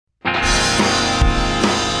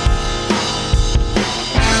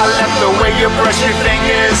I love the way you brush your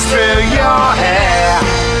fingers through your hair.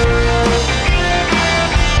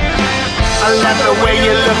 I love the way you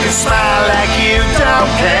look and smile like you don't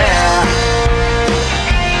care.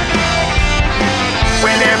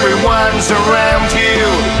 When everyone's around you,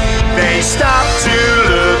 they stop to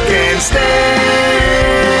look and stare.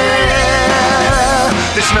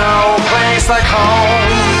 There's no place like home.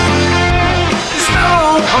 There's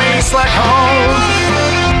no place like home.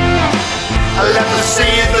 I love to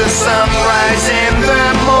see the sunrise in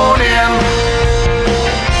the morning.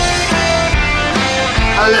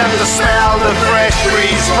 I love to smell the fresh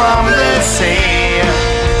breeze from the sea.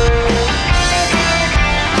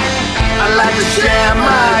 I like to share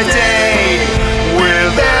my day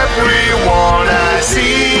with everyone I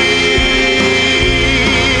see.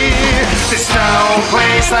 There's no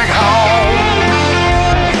place like home.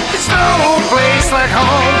 There's no place like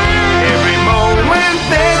home. Every moment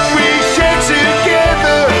that we share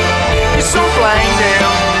together is so blinding.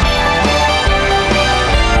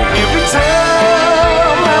 Every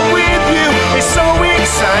time I'm with you, it's so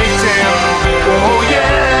exciting. Oh yeah.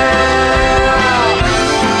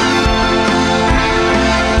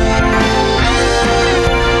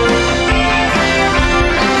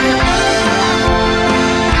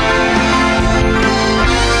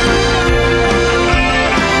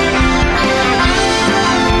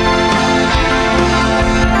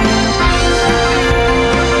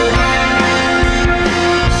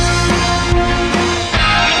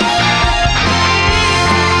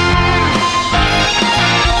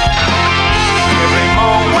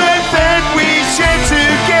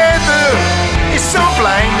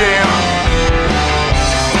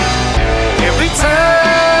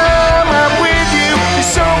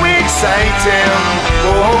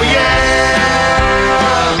 Oh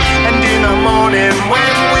yeah. And in the morning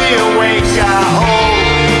when we awake, I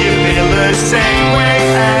hope you feel the same way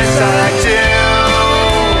as I do.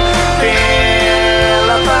 Feel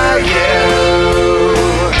about you.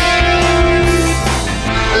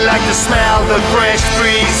 I like to smell the fresh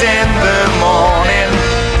breeze in the morning.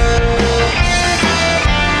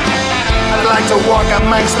 I'd like to walk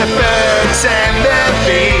amongst the birds and the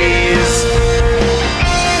bees.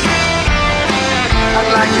 I'd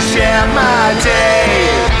like to share my day